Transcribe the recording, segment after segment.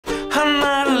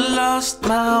lost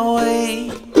my way.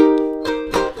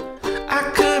 I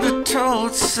could have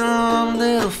told some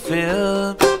little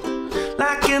fibs,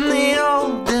 like in the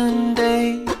olden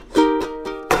days,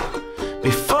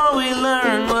 before we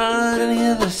learned what any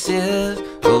of this is.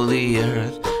 Oh, the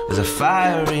earth was a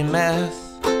fiery mess,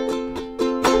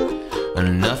 and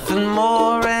nothing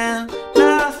more and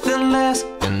nothing less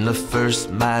than the first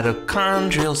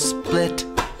mitochondrial split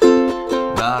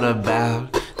brought about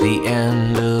the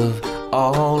end of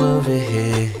all of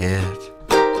it.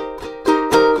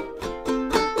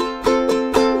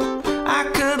 I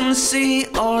couldn't see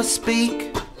or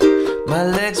speak, my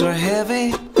legs were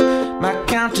heavy, my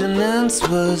countenance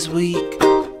was weak.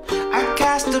 I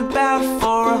cast about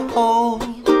for a hold,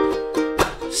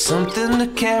 something to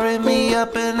carry me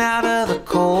up and out of the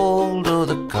cold. Oh,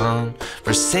 the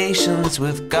conversations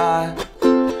with God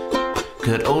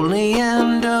could only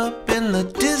end up in the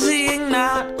dizzying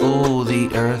night. Oh, the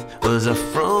earth was a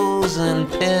frozen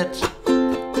pit,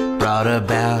 brought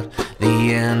about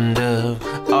the end of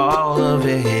all of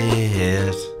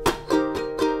it.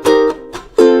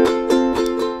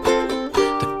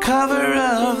 The cover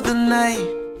of the night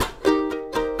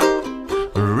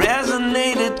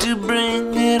resonated to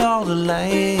bring it all to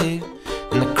life,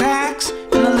 and the cracks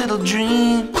in the little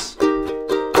dreams,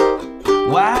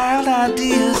 wild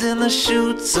ideas in the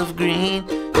shoots of green.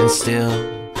 And still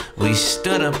we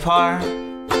stood apart,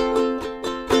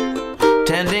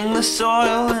 tending the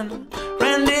soil and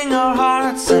rending our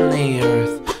hearts. And the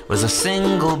earth was a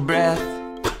single breath,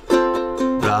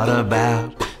 brought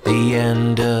about the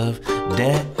end of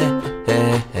death.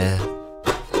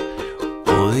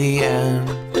 Oh, the end